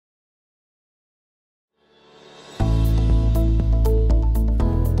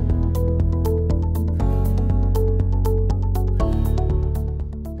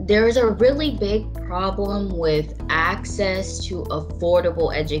There is a really big problem with access to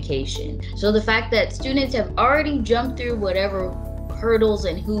affordable education. So the fact that students have already jumped through whatever hurdles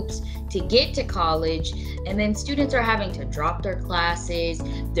and hoops to get to college, and then students are having to drop their classes,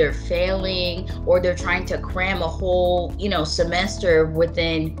 they're failing, or they're trying to cram a whole, semester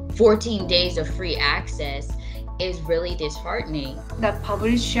within 14 days of free access is really disheartening. The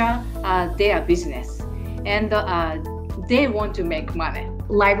publisher, they are business, and they want to make money.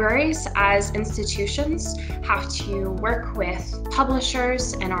 Libraries as institutions have to work with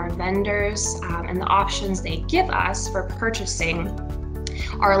publishers and our vendors, and the options they give us for purchasing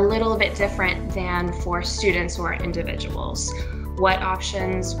are a little bit different than for students or individuals. What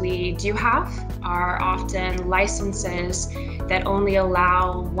options we do have are often licenses that only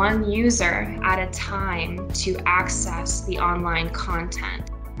allow one user at a time to access the online content.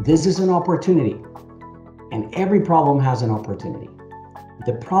 This is an opportunity, and every problem has an opportunity.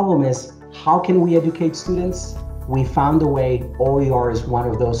 The problem is, how can we educate students? We found a way. OER is one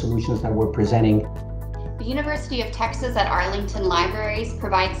of those solutions that we're presenting. The University of Texas at Arlington Libraries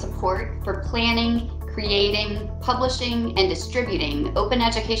provides support for planning, creating, publishing, and distributing open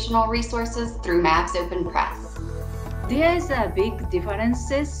educational resources through MAB's Open Press. There is a big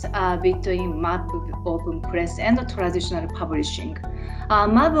differences between MAB Open Press and traditional publishing.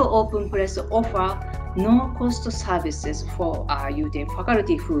 MAB Open Press offer no-cost services for UTA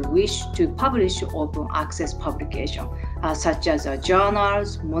faculty who wish to publish open access publication, such as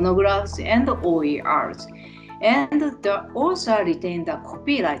journals, monographs, and OERs, and they also retain the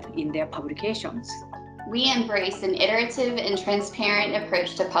copyright in their publications. We embrace an iterative and transparent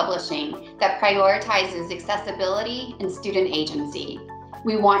approach to publishing that prioritizes accessibility and student agency.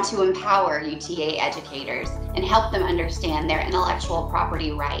 We want to empower UTA educators and help them understand their intellectual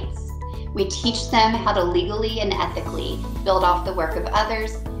property rights. We teach them how to legally and ethically build off the work of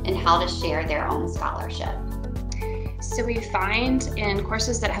others and how to share their own scholarship. So we find in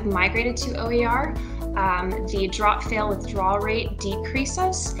courses that have migrated to OER, the drop-fail withdrawal rate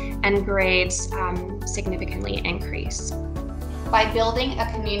decreases and grades significantly increase. By building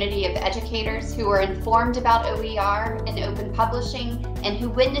a community of educators who are informed about OER and open publishing and who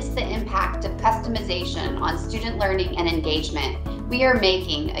witness the impact of customization on student learning and engagement, we are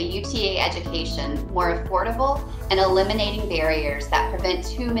making a UTA education more affordable and eliminating barriers that prevent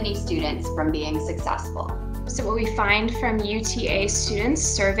too many students from being successful. So what we find from UTA students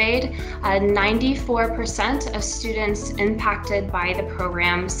surveyed, 94% of students impacted by the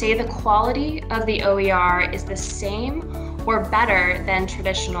program say the quality of the OER is the same or better than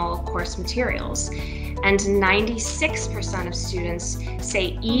traditional course materials. And 96% of students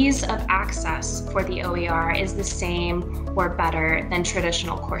say ease of access for the OER is the same or better than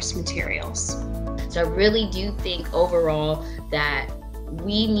traditional course materials. So I really do think overall that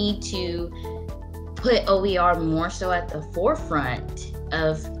we need to put OER more so at the forefront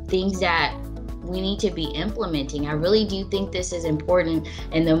of things that we need to be implementing. I really do think this is important,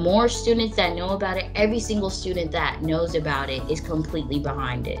 and the more students that know about it, every single student that knows about it is completely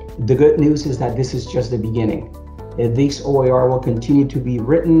behind it. The good news is that this is just the beginning. This OER will continue to be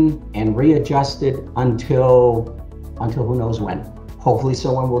written and readjusted until who knows when. Hopefully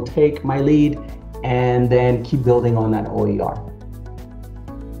someone will take my lead and then keep building on that OER.